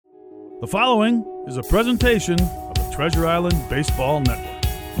The following is a presentation of the Treasure Island Baseball Network.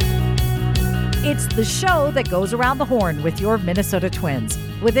 It's the show that goes around the horn with your Minnesota Twins,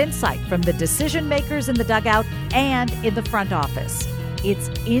 with insight from the decision makers in the dugout and in the front office. It's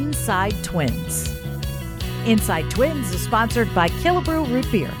Inside Twins. Inside Twins is sponsored by Killebrew Root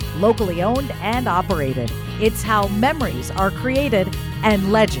Beer, locally owned and operated. It's how memories are created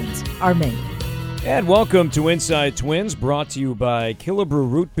and legends are made. And welcome to Inside Twins, brought to you by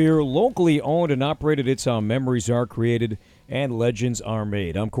Killebrew Root Beer, locally owned and operated. It's how memories are created and legends are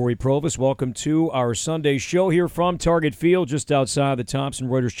made. I'm Corey Provis. Welcome to our Sunday show here from Target Field, just outside the Thomson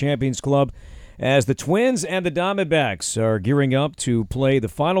Reuters Champions Club, as the Twins and the Diamondbacks are gearing up to play the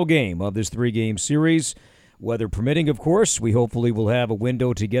final game of this three-game series. Weather permitting, of course, we hopefully will have a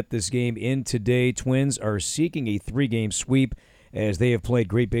window to get this game in today. Twins are seeking a three-game sweep as they have played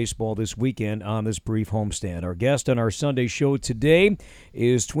great baseball this weekend on this brief homestand. Our guest on our Sunday show today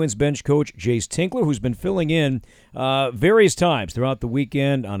is Twins bench coach Jayce Tingler, who's been filling in various times throughout the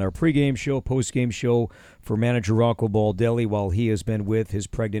weekend on our pregame show, postgame show for manager Rocco Baldelli while he has been with his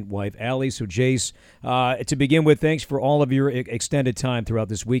pregnant wife, Allie. So, Jayce, to begin with, thanks for all of your extended time throughout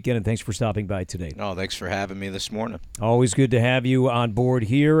this weekend, and thanks for stopping by today. Oh, thanks for having me this morning. Always good to have you on board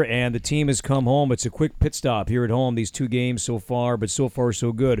here, and the team has come home. It's a quick pit stop here at home, these two games so far, but so far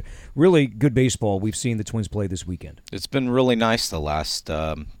so good. Really good baseball we've seen the Twins play this weekend. It's been really nice the last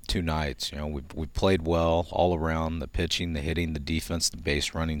two nights. You know, we played well all around. The pitching, the hitting, the defense, the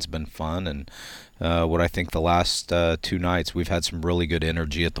base running's been fun, and what I think the last two nights we've had some really good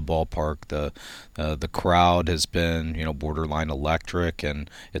energy at the ballpark. The crowd has been, borderline electric, and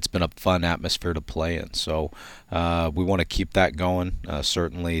it's been a fun atmosphere to play in. So we want to keep that going,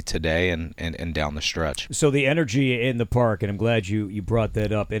 certainly today and down the stretch. So the energy in the park, and I'm glad you brought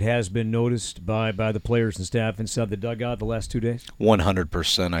that up, it has been noticed by the players and staff inside the dugout the last 2 days?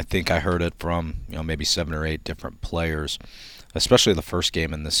 100%. I think I heard it from maybe 7 or 8 different players, especially the first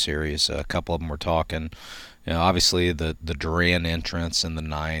game in this series. A couple of them were talking. Obviously the Duran entrance in the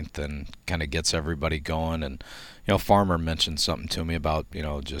ninth and kind of gets everybody going. And Farmer mentioned something to me about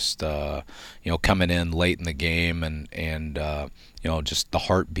just coming in late in the game and just the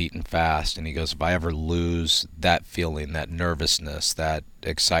heart beating fast. And he goes, if I ever lose that feeling, that nervousness, that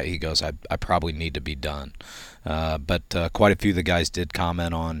he goes, I probably need to be done. But quite a few of the guys did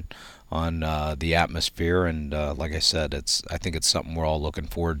comment on the atmosphere, and like I said, I think it's something we're all looking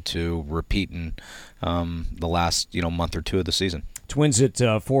forward to repeating the last month or two of the season. Twins hit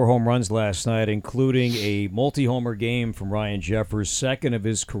 4 home runs last night, including a multi-homer game from Ryan Jeffers, second of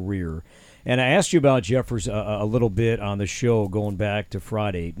his career. And I asked you about Jeffers a little bit on the show going back to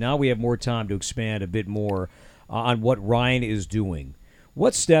Friday. Now we have more time to expand a bit more on what Ryan is doing.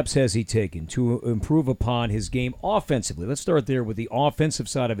 What steps has he taken to improve upon his game offensively? Let's start there with the offensive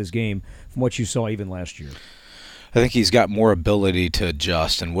side of his game from what you saw even last year. I think he's got more ability to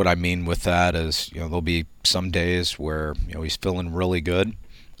adjust, and what I mean with that is, there'll be some days where, he's feeling really good,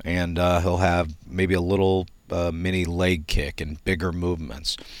 and he'll have maybe a little mini leg kick and bigger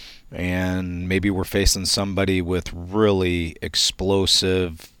movements. And maybe we're facing somebody with really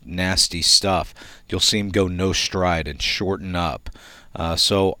explosive, nasty stuff. You'll see him go no stride and shorten up.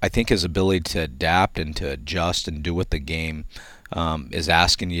 So I think his ability to adapt and to adjust and do what the game is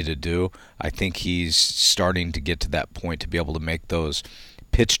asking you to do, I think he's starting to get to that point to be able to make those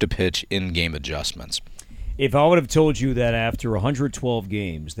pitch-to-pitch in-game adjustments. If I would have told you that after 112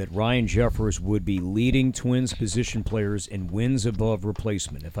 games that Ryan Jeffers would be leading Twins position players in wins above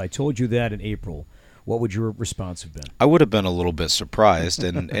replacement, if I told you that in April, what would your response have been? I would have been a little bit surprised,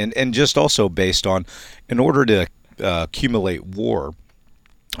 and just also based on, in order to accumulate WAR,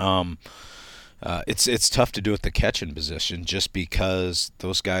 it's tough to do at the catching position just because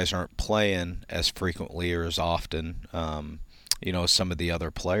those guys aren't playing as frequently or as often, some of the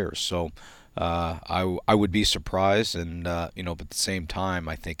other players. So I would be surprised, and but at the same time,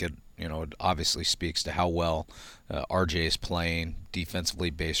 I think it obviously speaks to how well RJ is playing defensively,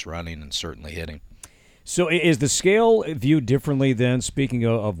 base running, and certainly hitting. So is the scale viewed differently then, speaking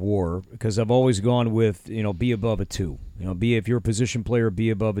of WAR? Because I've always gone with, be above a 2. If you're a position player,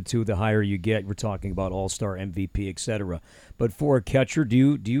 be above a 2. The higher you get, we're talking about all-star, MVP, etc. But for a catcher, do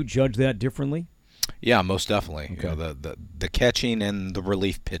you judge that differently? Yeah, most definitely. Okay. The catching and the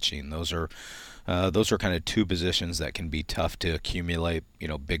relief pitching, those are kind of two positions that can be tough to accumulate,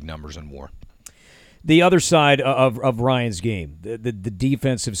 big numbers in WAR. The other side of Ryan's game, the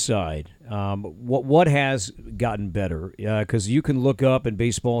defensive side, what has gotten better? Because you can look up in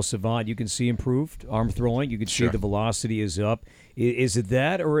Baseball Savant, you can see improved arm throwing. You can see the velocity is up. Is it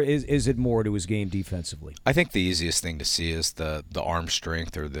that, or is it more to his game defensively? I think the easiest thing to see is the arm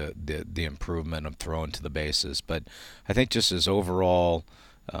strength or the improvement of throwing to the bases. But I think just his overall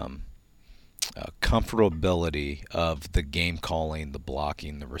comfortability of the game calling, the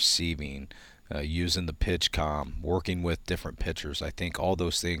blocking, the receiving, using the pitch comm, working with different pitchers. I think all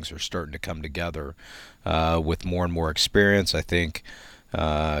those things are starting to come together with more and more experience. I think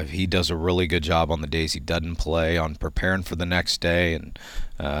he does a really good job on the days he doesn't play on preparing for the next day. And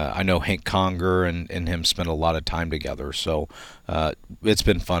I know Hank Conger and him spend a lot of time together. So it's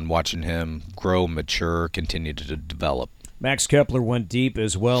been fun watching him grow, mature, continue to develop. Max Kepler went deep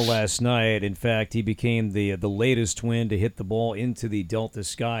as well last night. In fact, he became the latest Twin to hit the ball into the Delta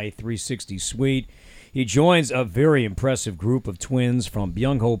Sky 360 suite. He joins a very impressive group of Twins from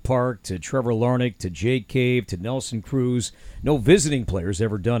Byung-Ho Park to Trevor Larnach to Jake Cave to Nelson Cruz. No visiting players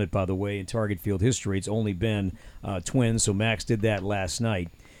ever done it, by the way, in Target Field history. It's only been Twins, so Max did that last night.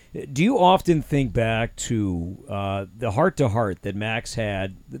 Do you often think back to the heart-to-heart that Max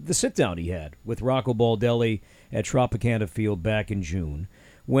had, the sit-down he had with Rocco Baldelli at Tropicana Field back in June,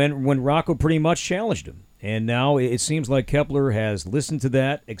 when Rocco pretty much challenged him? And now it seems like Kepler has listened to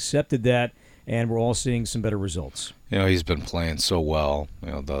that, accepted that, and we're all seeing some better results. He's been playing so well,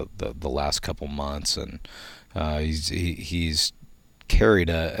 the last couple months, and he's carried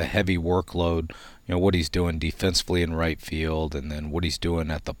a heavy workload. What he's doing defensively in right field, and then what he's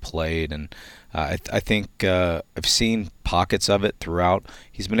doing at the plate. And I think I've seen pockets of it throughout.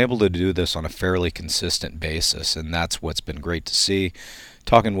 He's been able to do this on a fairly consistent basis, and that's what's been great to see.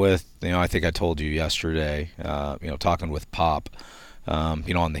 Talking with, I think I told you yesterday, talking with Pop,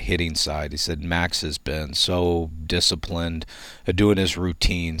 on the hitting side, he said Max has been so disciplined, doing his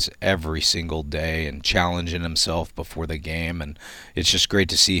routines every single day and challenging himself before the game, and it's just great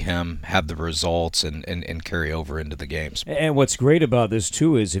to see him have the results and carry over into the games. And what's great about this,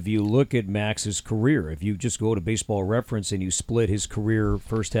 too, is if you look at Max's career, if you just go to Baseball Reference and you split his career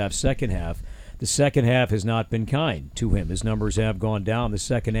first half, second half, the second half has not been kind to him. His numbers have gone down the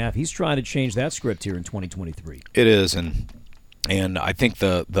second half. He's trying to change that script here in 2023. It is, and I think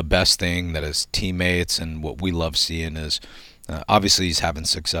the best thing that his teammates and what we love seeing is obviously he's having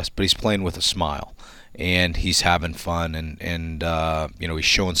success, but he's playing with a smile, and he's having fun, and he's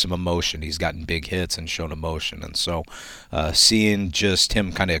showing some emotion. He's gotten big hits and shown emotion, and so seeing just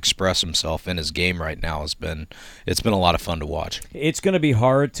him kind of express himself in his game right now it's been a lot of fun to watch. It's going to be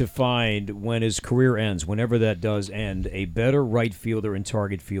hard to find, when his career ends, whenever that does end, a better right fielder in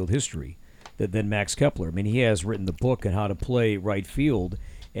Target Field history than Max Kepler. I mean, he has written the book on how to play right field.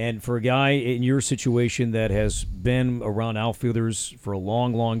 And for a guy in your situation that has been around outfielders for a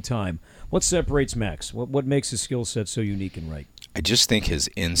long, long time, what separates Max? What makes his skill set so unique and right? I just think his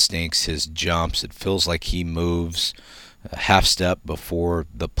instincts, his jumps, it feels like he moves a half step before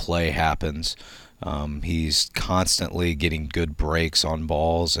the play happens. He's constantly getting good breaks on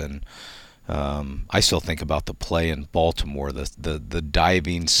balls, and I still think about the play in Baltimore, the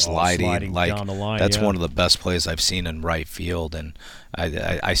diving, sliding like down the line, that's yeah. one of the best plays I've seen in right field, and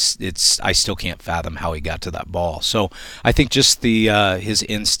I still can't fathom how he got to that ball. So I think just his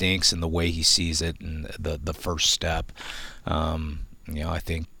instincts and the way he sees it, and the first step, I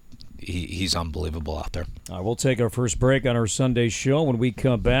think he's unbelievable out there. We'll take our first break on our Sunday show. When we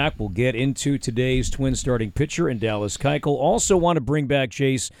come back, we'll get into today's Twin starting pitcher in Dallas Keuchel. Also want to bring back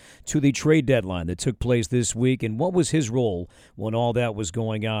Jace to the trade deadline that took place this week, and what was his role when all that was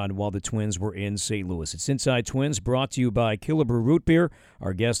going on while the Twins were in St. Louis. It's Inside Twins, brought to you by Killebrew Root Beer.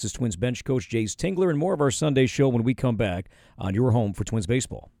 Our guest is Twins bench coach Jace Tingler, and more of our Sunday show when we come back on your home for Twins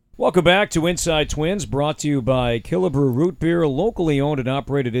baseball. Welcome back to Inside Twins, brought to you by Killebrew Root Beer, locally owned and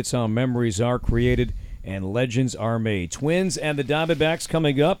operated. It's how memories are created and legends are made. Twins and the Diamondbacks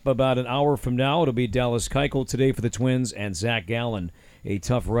coming up about an hour from now. It'll be Dallas Keuchel today for the Twins and Zach Gallen, a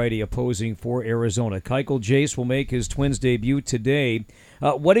tough righty opposing for Arizona. Keuchel, Jace, will make his Twins debut today.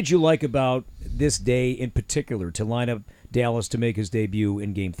 What did you like about this day in particular to line up Dallas to make his debut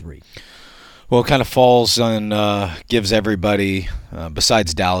in Game 3? Well, it kind of falls on, gives everybody,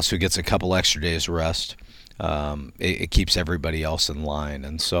 besides Dallas, who gets a couple extra days rest, it keeps everybody else in line.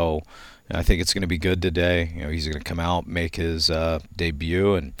 And so I think it's going to be good today. He's going to come out, make his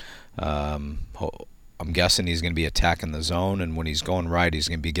debut, and I'm guessing he's going to be attacking the zone. And when he's going right, he's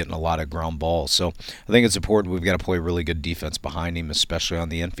going to be getting a lot of ground balls. So I think it's important. We've got to play really good defense behind him, especially on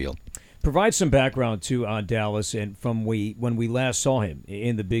the infield. Provide some background, too, on Dallas. And from when we last saw him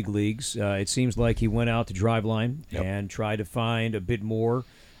in the big leagues, it seems like he went out to Driveline and tried to find a bit more,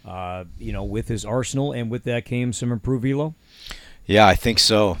 with his arsenal. And with that came some improved velo. Yeah, I think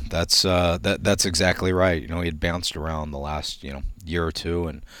so. That's exactly right. He had bounced around the last year or two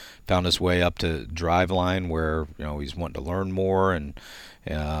and found his way up to Driveline, where he's wanting to learn more and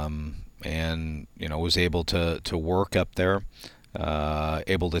was able to work up there.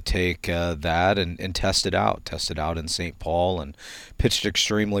 Able to take that and test it out in St. Paul, and pitched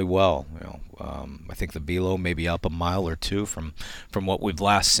extremely well. I think the velo may be up a mile or two from what we've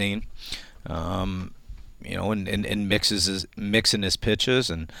last seen. And mixing his pitches,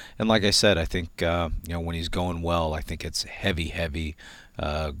 and like I said, I think when he's going well, I think it's heavy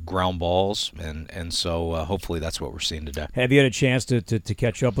ground balls, and so hopefully that's what we're seeing today. Have you had a chance to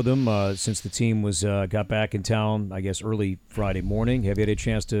catch up with him since the team was got back in town, I guess, early Friday morning? Have you had a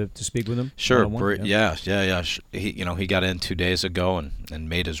chance to speak with him? Sure. Yeah. He got in 2 days ago and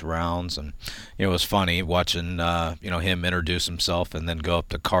made his rounds, and it was funny watching him introduce himself and then go up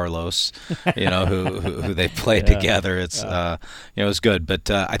to Carlos, who they played together. It's it was good,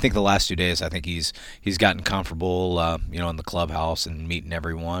 but I think the last 2 days, I think he's gotten comfortable, in the clubhouse and meeting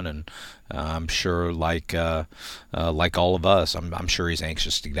everyone, and I'm sure, like all of us, I'm sure he's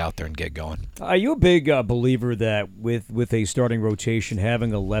anxious to get out there and get going. Are you a big believer that with a starting rotation,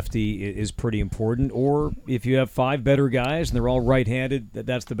 having a lefty is pretty important, or if you have 5 better guys and they're all right-handed,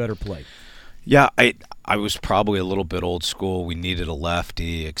 that's the better play? Yeah, I was probably a little bit old school. We needed a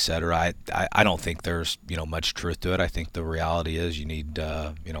lefty, et cetera. I don't think there's much truth to it. I think the reality is you need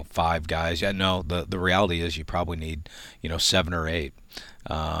 5 guys. Yeah, no, the reality is you probably need 7 or 8.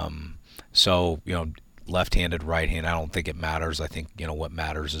 So left-handed, right-handed, I don't think it matters. I think what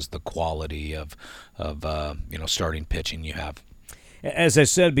matters is the quality of starting pitching you have. As I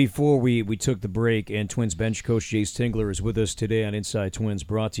said before we took the break, and Twins bench coach Jace Tingler is with us today on Inside Twins,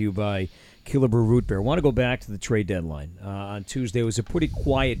 brought to you by Killebrew Root Beer. I want to go back to the trade deadline. On Tuesday, it was a pretty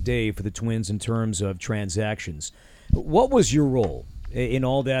quiet day for the Twins in terms of transactions. What was your role in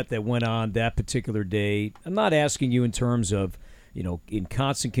all that went on that particular day? I'm not asking you in terms of, in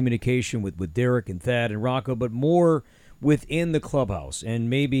constant communication with Derek and Thad and Rocco, but more within the clubhouse and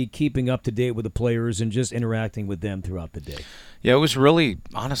maybe keeping up to date with the players and just interacting with them throughout the day. Yeah, it was really,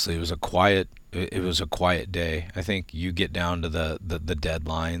 honestly, it was a quiet day. I think you get down to the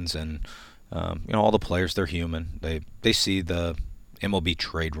deadlines, and all the players, they're human. They see the MLB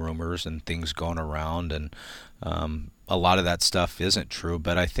trade rumors and things going around, and a lot of that stuff isn't true.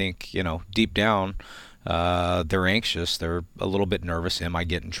 But I think deep down, they're anxious. They're a little bit nervous. Am I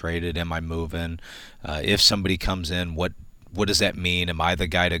getting traded? Am I moving? If somebody comes in, what does that mean? Am I the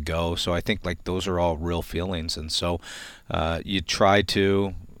guy to go? So I think those are all real feelings, and so you try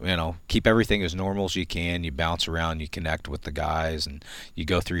to keep everything as normal as you can. You bounce around, you connect with the guys, and you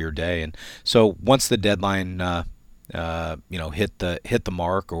go through your day. And so once the deadline hit the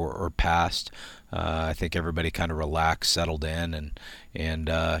mark or passed, I think everybody kind of relaxed, settled in, and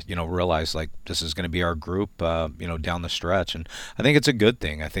realized this is going to be our group down the stretch. And I think it's a good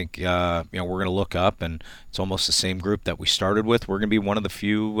thing. I think we're going to look up, and it's almost the same group that we started with. We're going to be one of the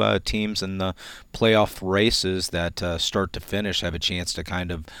few teams in the playoff races that start to finish have a chance to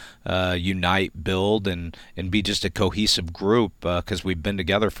kind of unite, build, and be just a cohesive group because we've been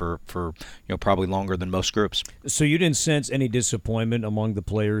together for probably longer than most groups. So you didn't sense any disappointment among the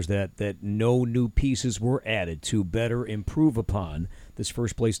players that no new pieces were added to better improve upon this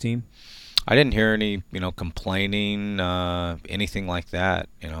first place team? I didn't hear any, complaining, anything like that.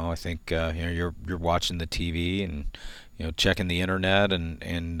 I think you're watching the TV and checking the internet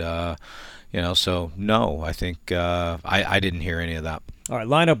and so no, I think I didn't hear any of that. All right,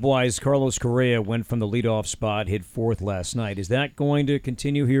 lineup-wise, Carlos Correa went from the leadoff spot, hit 4th last night. Is that going to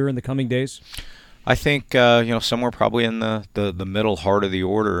continue here in the coming days? I think somewhere probably in the middle heart of the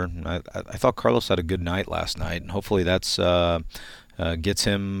order. I thought Carlos had a good night last night, and hopefully that's gets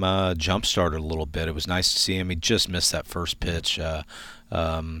him jump-started a little bit. It was nice to see him. He just missed that first pitch, the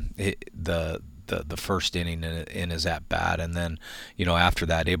first inning in his at-bat, and then after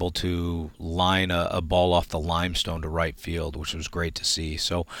that able to line a ball off the limestone to right field, which was great to see.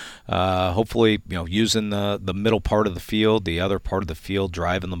 So hopefully using the middle part of the field, the other part of the field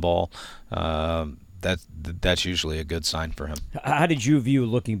driving the ball, that's usually a good sign for him. How did you view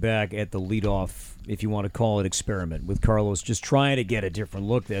looking back at the leadoff, if you want to call it, experiment with Carlos, just trying to get a different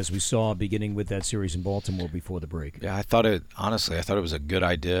look as we saw beginning with that series in Baltimore before the break? Yeah, I thought it was a good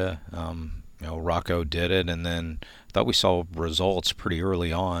idea. Rocco did it, and then thought we saw results pretty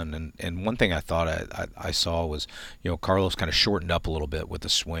early on. And one thing I thought I saw was, Carlos kind of shortened up a little bit with the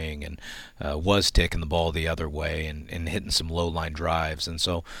swing and was taking the ball the other way and hitting some low line drives. And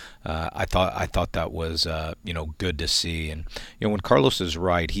so I thought that was good to see. And when Carlos is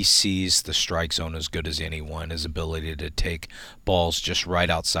right, he sees the strike zone as good as anyone. His ability to take balls just right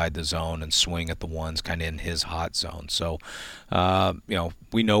outside the zone and swing at the ones kind of in his hot zone. So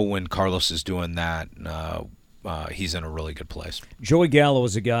we know when Carlos is doing that, he's in a really good place. Joey Gallo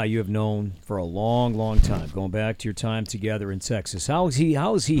is a guy you have known for a long, long time, going back to your time together in Texas. How is he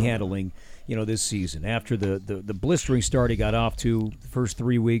handling, this season? After the blistering start he got off to the first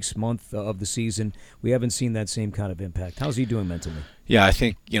 3 weeks, month of the season, we haven't seen that same kind of impact. How's he doing mentally? Yeah, I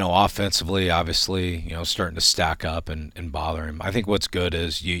think, offensively, obviously, starting to stack up and bother him. I think what's good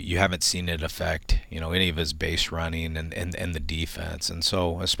is you haven't seen it affect, any of his base running and the defense. And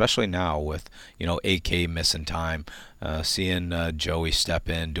so, especially now with, AK missing time, seeing Joey step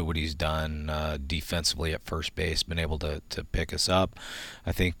in, do what he's done defensively at first base, been able to pick us up.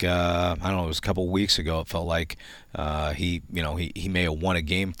 I think, I don't know, it was a couple weeks ago, it felt like he may have won a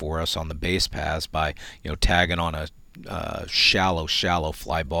game for us on the base pass by, tagging on a shallow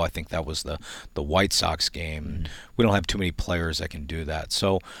fly ball. I think that was the White Sox game. Mm-hmm. We don't have too many players that can do that.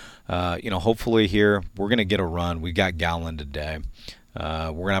 So, hopefully here we're going to get a run. We got Gallen today.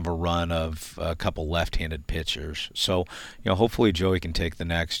 We're going to have a run of a couple left-handed pitchers. So, hopefully Joey can take the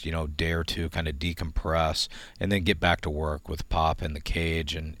next, day or two, kind of decompress, and then get back to work with Pop in the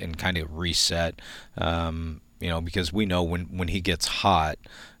cage and kind of reset. Because we know when he gets hot,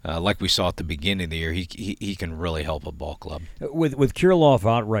 like we saw at the beginning of the year, he can really help a ball club. With Kirilloff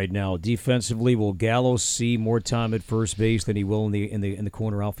out right now, defensively, will Gallo see more time at first base than he will in the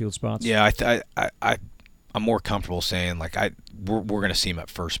corner outfield spots? Yeah, I'm more comfortable saying we're going to see him at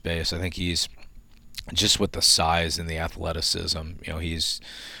first base. I think he's just with the size and the athleticism.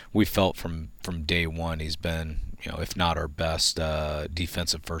 We felt from day one he's been, if not our best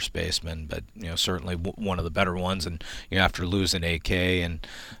defensive first baseman, but certainly one of the better ones. And after losing AK, and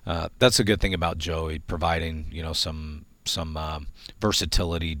that's a good thing about Joey, providing some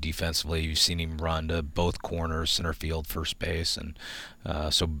versatility defensively. You've seen him run to both corners, center field, first base, and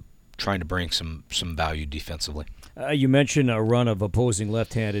so trying to bring some value defensively. You mentioned a run of opposing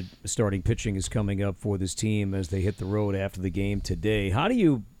left-handed starting pitching is coming up for this team as they hit the road after the game today. How do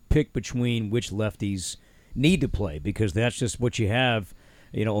you pick between which lefties need to play? Because that's just what you have,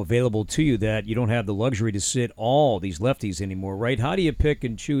 available to you, that you don't have the luxury to sit all these lefties anymore, right? How do you pick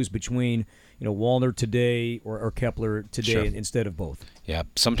and choose between, Wallner today or Kepler today? Sure. Instead of both? Yeah,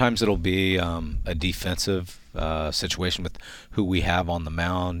 sometimes it'll be a defensive situation with who we have on the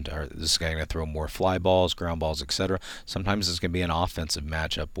mound. Or this guy going to throw more fly balls, ground balls, etc. Sometimes it's going to be an offensive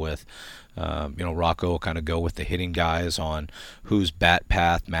matchup with, Rocco will kind of go with the hitting guys on whose bat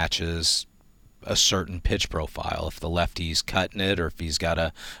path matches a certain pitch profile. If the lefty's cutting it, or if he's got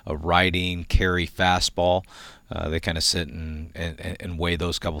a riding carry fastball, they kind of sit and weigh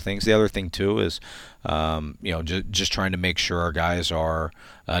those couple things. The other thing too is, just trying to make sure our guys are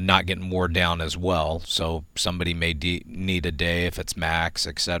not getting wore down as well. So somebody may need a day if it's Max,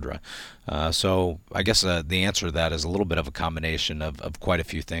 etc. So I guess the answer to that is a little bit of a combination of quite a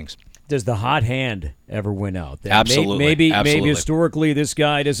few things. Does the hot hand ever win out? Absolutely. Maybe historically this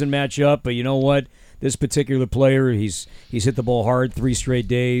guy doesn't match up, but you know what? This particular player, he's hit the ball hard 3 straight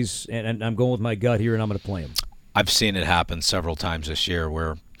days, and I'm going with my gut here, and I'm going to play him. I've seen it happen several times this year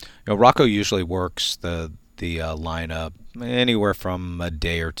where, Rocco usually works the lineup anywhere from a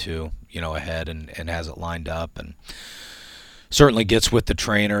day or two, ahead and has it lined up, and certainly gets with the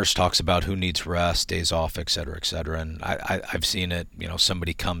trainers, talks about who needs rest, days off, et cetera, and I've seen it.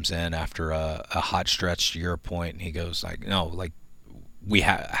 Somebody comes in after a hot stretch, to your point, and he goes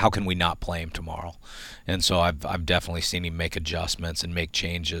how can we not play him tomorrow? And so I've definitely seen him make adjustments and make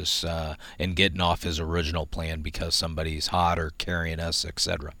changes and getting off his original plan because somebody's hot or carrying us,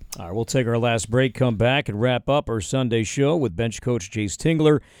 etc. All right, we'll take our last break, come back, and wrap up our Sunday show with bench coach Jayce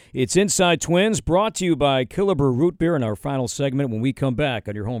Tingler. It's Inside Twins, brought to you by Killebrew Root Beer, in our final segment when we come back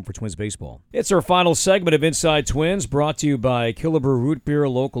on your home for Twins baseball. It's our final segment of Inside Twins, brought to you by Killebrew Root Beer,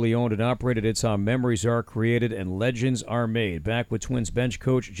 locally owned and operated. It's how memories are created and legends are made. Back with Twins bench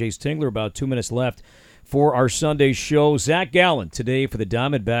coach Jayce Tingler, about 2 minutes left for our Sunday show. Zach Gallen today for the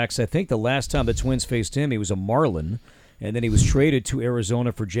Diamondbacks. I think the last time the Twins faced him, he was a Marlin, and then he was traded to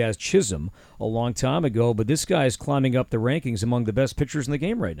Arizona for Jazz Chisholm a long time ago. But this guy is climbing up the rankings among the best pitchers in the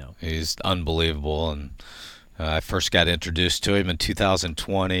game right now. He's unbelievable, and I first got introduced to him in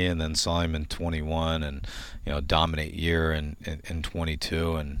 2020, and then saw him in 21, and dominant year in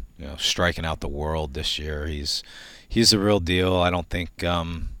 22, and striking out the world this year. He's the real deal. I don't think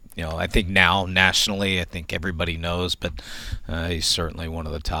I think now nationally, I think everybody knows, but he's certainly one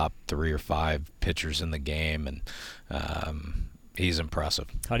of the top 3 or 5 pitchers in the game, and he's impressive.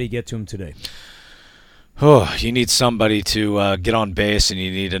 How do you get to him today? Oh, you need somebody to get on base, and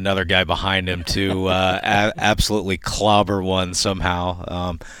you need another guy behind him to absolutely clobber one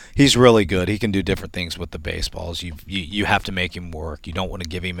somehow. He's really good. He can do different things with the baseballs. You have to make him work. You don't want to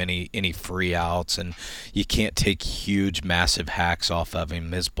give him any free outs, and you can't take huge, massive hacks off of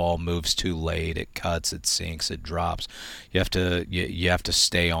him. His ball moves too late. It cuts. It sinks. It drops. You have to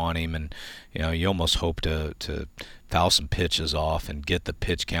stay on him, and you almost hope to foul some pitches off and get the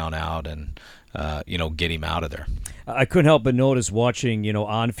pitch count out and get him out of there. I couldn't help but notice watching,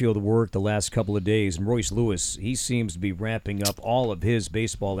 on-field work the last couple of days. And Royce Lewis, he seems to be ramping up all of his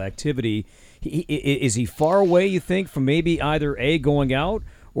baseball activity. Is he far away, you think, from maybe either A, going out,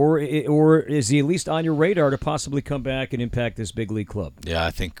 or is he at least on your radar to possibly come back and impact this big league club? Yeah,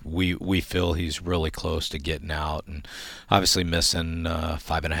 I think we feel he's really close to getting out, and obviously missing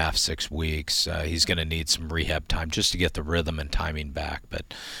 5.5, 6 weeks. He's going to need some rehab time just to get the rhythm and timing back,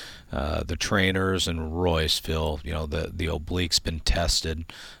 but the trainers and Royce feel, the oblique's been tested.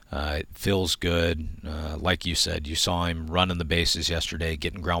 It feels good. Like you said, you saw him running the bases yesterday,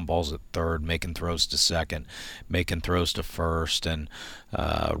 getting ground balls at third, making throws to second, making throws to first, and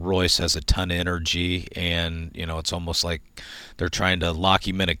Royce has a ton of energy, and it's almost like they're trying to lock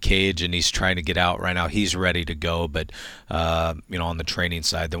him in a cage, and he's trying to get out right now. He's ready to go, but on the training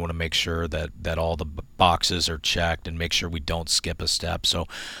side, they want to make sure that all the boxes are checked and make sure we don't skip a step. So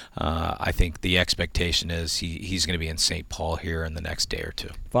I think the expectation is he's going to be in St. Paul here in the next day or two.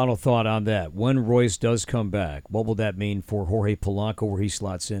 Final thought on that. When Royce does come back, what will that mean for Jorge Polanco where he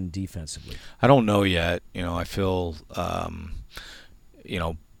slots in defensively? I don't know yet. I feel,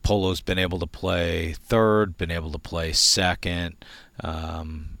 Polo's been able to play third, been able to play second.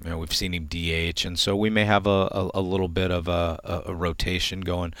 We've seen him DH, and so we may have a little bit of a rotation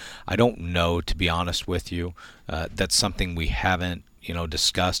going. I don't know, to be honest with you. That's something we haven't,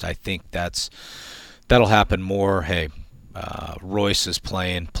 discussed. I think that'll happen more. Hey, Royce is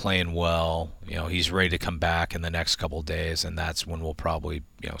playing well. He's ready to come back in the next couple of days, and that's when we'll probably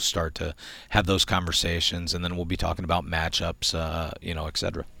start to have those conversations, and then we'll be talking about matchups,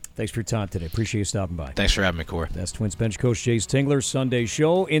 etc. Thanks for your time today. Appreciate you stopping by. Thanks for having me, Corey. That's Twins bench coach Jayce Tingler. Sunday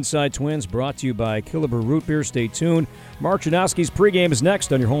show, Inside Twins, brought to you by Killebrew Root Beer. Stay tuned. Mark Janowski's pregame is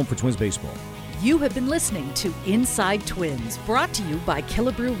next on your home for Twins baseball. You have been listening to Inside Twins, brought to you by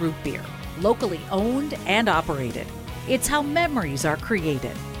Killebrew Root Beer, locally owned and operated. It's how memories are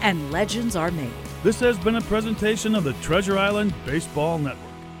created and legends are made. This has been a presentation of the Treasure Island Baseball Network.